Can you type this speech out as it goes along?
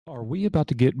Are we about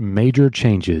to get major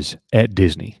changes at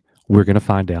Disney? We're going to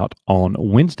find out on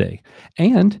Wednesday.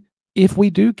 And if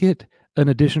we do get an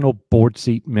additional board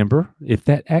seat member, if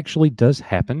that actually does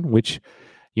happen, which,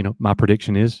 my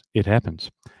prediction is it happens,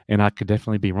 and I could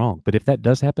definitely be wrong. But if that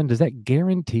does happen, does that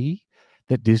guarantee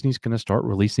that Disney's going to start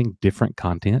releasing different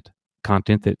content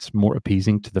that's more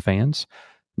appeasing to the fans?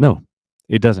 No,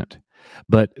 it doesn't.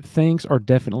 But things are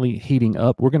definitely heating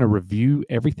up. We're going to review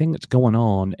everything that's going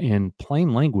on in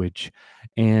plain language.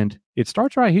 And it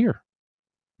starts right here.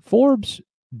 Forbes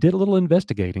did a little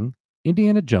investigating.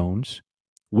 Indiana Jones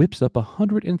whips up a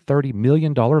 $130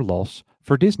 million loss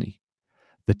for Disney.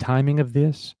 The timing of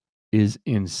this is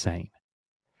insane.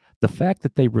 The fact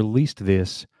that they released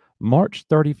this March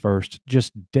 31st,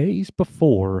 just days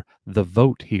before the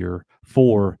vote here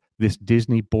for this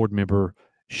Disney board member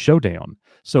showdown.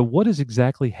 So, what is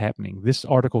exactly happening? This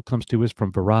article comes to us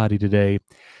from Variety today.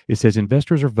 It says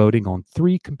investors are voting on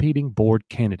three competing board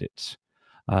candidates.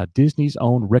 Disney's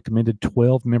own recommended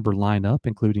 12-member lineup,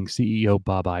 including CEO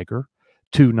Bob Iger,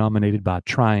 two nominated by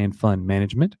Trian Fund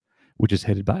Management, which is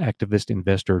headed by activist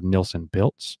investor Nelson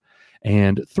Peltz,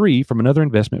 and three from another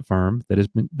investment firm that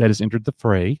has entered the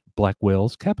fray,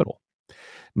 Blackwell's Capital.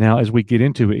 Now, as we get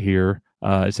into it here,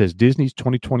 it says Disney's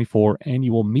 2024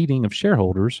 annual meeting of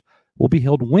shareholders will be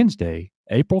held Wednesday,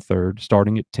 April 3rd,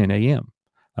 starting at 10 a.m.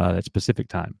 That's Pacific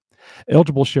time.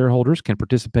 Eligible shareholders can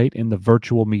participate in the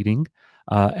virtual meeting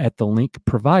at the link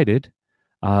provided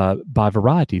by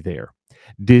Variety there.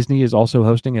 Disney is also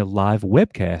hosting a live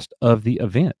webcast of the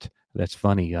event. That's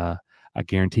funny. I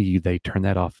guarantee you they turn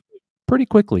that off pretty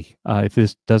quickly if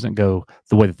this doesn't go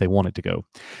the way that they want it to go.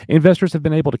 Investors have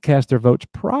been able to cast their votes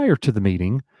prior to the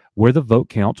meeting, where the vote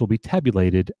counts will be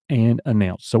tabulated and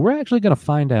announced. So we're actually going to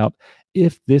find out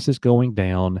if this is going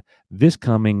down this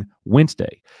coming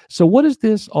Wednesday. So what is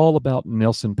this all about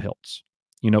Nelson Peltz?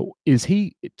 Does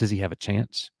he have a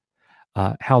chance?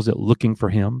 How's it looking for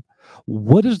him?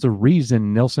 What is the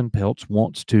reason Nelson Peltz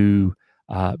wants to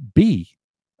be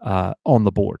on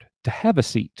the board, to have a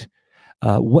seat?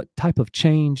 What type of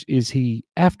change is he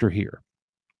after here?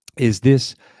 Is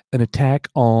this an attack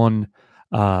on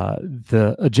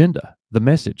the agenda, the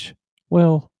message?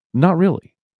 Well, not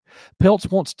really. Peltz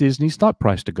wants Disney's stock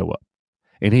price to go up,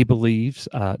 and he believes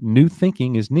new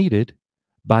thinking is needed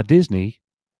by Disney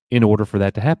in order for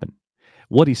that to happen.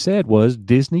 What he said was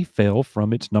Disney fell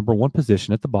from its number one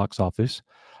position at the box office,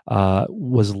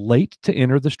 was late to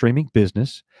enter the streaming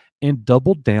business, and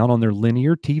doubled down on their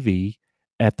linear TV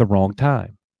at the wrong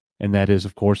time. And that is,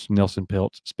 of course, Nelson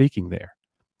Peltz speaking there.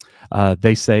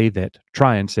 They say that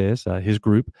Trian says, his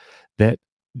group, that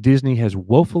Disney has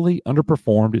woefully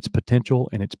underperformed its potential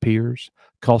and its peers,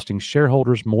 costing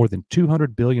shareholders more than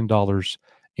 $200 billion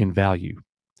in value.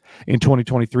 In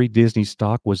 2023, Disney's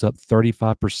stock was up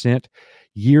 35%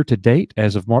 year to date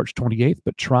as of March 28th,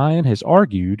 but Trian has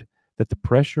argued that the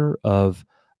pressure of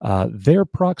their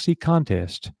proxy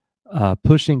contest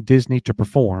pushing Disney to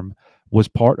perform was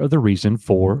part of the reason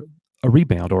for a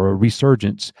rebound or a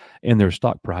resurgence in their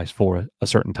stock price for a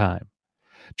certain time.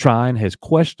 Trian has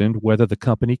questioned whether the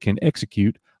company can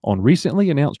execute on recently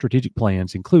announced strategic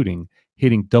plans, including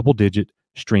hitting double-digit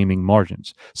streaming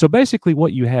margins. So basically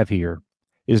what you have here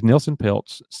is Nelson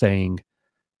Peltz saying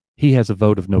he has a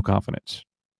vote of no confidence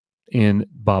in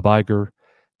Bob Iger.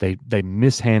 They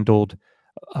mishandled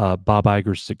Bob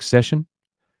Iger's succession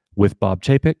with Bob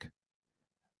Chapek.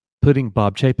 Putting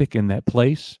Bob Chapek in that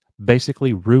place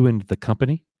basically ruined the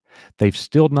company. They've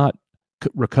still not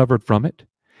recovered from it.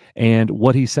 And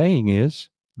what he's saying is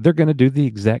they're going to do the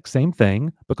exact same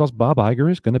thing because Bob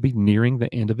Iger is going to be nearing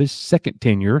the end of his second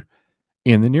tenure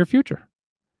in the near future.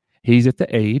 He's at the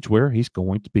age where he's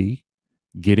going to be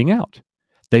getting out.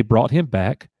 They brought him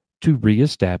back to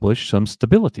reestablish some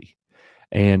stability.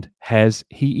 And has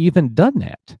he even done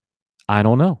that? I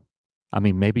don't know. I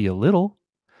mean, maybe a little.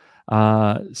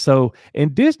 And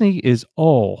Disney is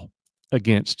all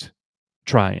against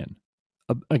Trian,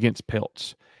 against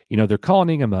Peltz. They're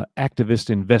calling him an activist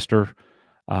investor.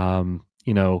 Does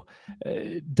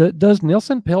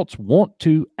Nelson Peltz want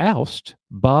to oust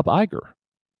Bob Iger?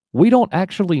 We don't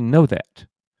actually know that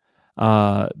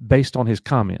based on his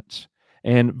comments.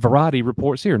 And Variety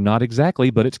reports here, not exactly,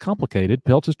 but it's complicated.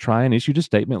 Peltz is Trian issued a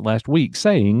statement last week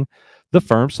saying the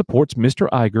firm supports Mr.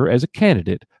 Iger as a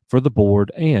candidate for the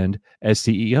board and as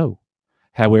CEO.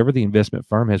 However, the investment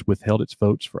firm has withheld its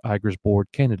votes for Iger's board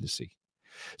candidacy.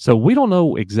 So we don't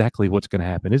know exactly what's going to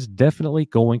happen. It's definitely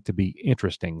going to be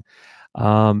interesting.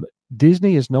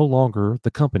 Disney is no longer the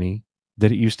company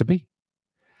that it used to be.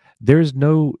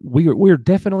 We're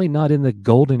definitely not in the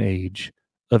golden age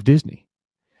of Disney.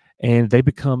 and they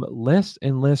become less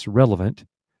and less relevant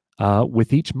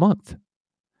with each month.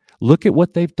 Look at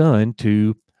what they've done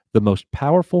to the most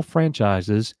powerful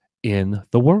franchises in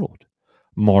the world,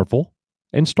 Marvel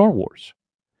and Star Wars.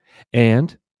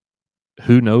 And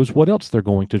who knows what else they're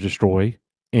going to destroy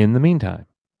in the meantime.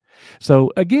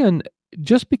 So, again,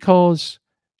 just because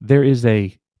there is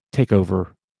a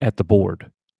takeover at the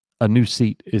board, a new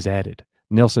seat is added.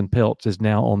 Nelson Peltz is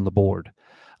now on the board.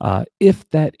 If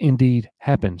that indeed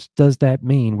happens, does that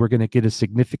mean we're going to get a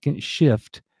significant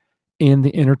shift in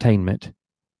the entertainment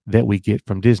that we get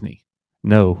from Disney?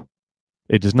 No,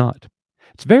 it does not.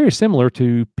 It's very similar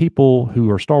to people who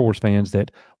are Star Wars fans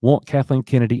that want Kathleen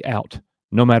Kennedy out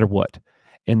no matter what.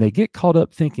 And they get caught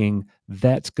up thinking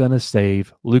that's going to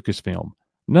save Lucasfilm.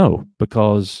 No,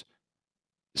 because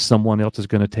someone else is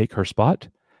going to take her spot.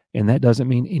 And that doesn't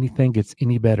mean anything gets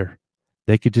any better.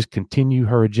 They could just continue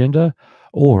her agenda,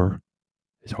 or,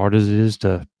 as hard as it is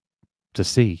to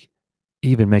see,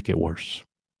 even make it worse.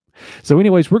 So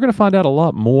anyways, we're going to find out a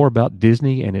lot more about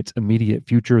Disney and its immediate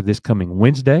future this coming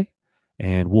Wednesday,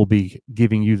 and we'll be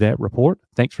giving you that report.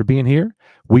 Thanks for being here.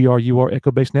 We are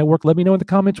Echo Base Network. Let me know in the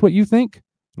comments what you think,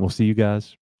 and we'll see you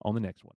guys on the next one.